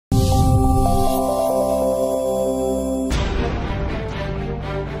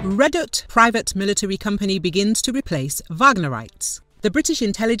Redut private military company begins to replace Wagnerites. The British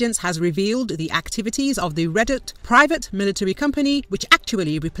intelligence has revealed the activities of the Redut private military company, which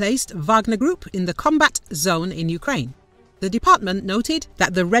actually replaced Wagner Group in the combat zone in Ukraine. The department noted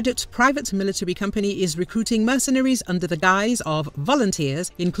that the Redut private military company is recruiting mercenaries under the guise of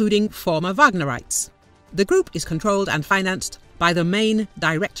volunteers, including former Wagnerites. The group is controlled and financed by the Main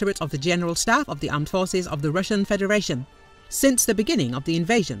Directorate of the General Staff of the Armed Forces of the Russian Federation. Since the beginning of the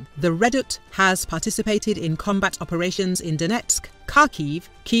invasion, the Redut has participated in combat operations in Donetsk, Kharkiv,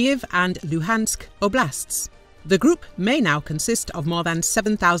 Kyiv and Luhansk Oblasts. The group may now consist of more than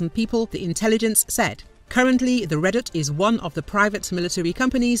 7,000 people, the intelligence said. Currently, the Redut is one of the private military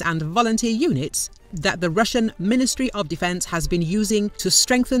companies and volunteer units that the Russian Ministry of Defense has been using to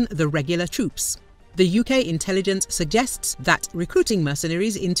strengthen the regular troops. The UK intelligence suggests that recruiting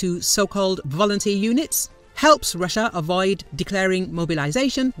mercenaries into so-called volunteer units helps Russia avoid declaring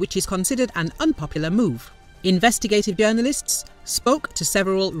mobilization, which is considered an unpopular move. Investigative journalists spoke to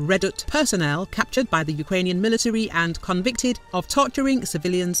several Redut personnel captured by the Ukrainian military and convicted of torturing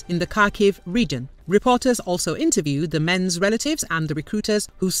civilians in the Kharkiv region. Reporters also interviewed the men's relatives and the recruiters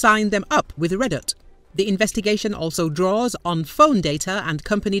who signed them up with Redut. The investigation also draws on phone data and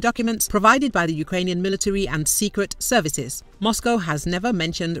company documents provided by the Ukrainian military and secret services. Moscow has never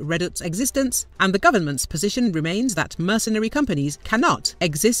mentioned Redut's existence, and the government's position remains that mercenary companies cannot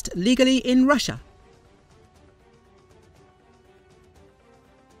exist legally in Russia.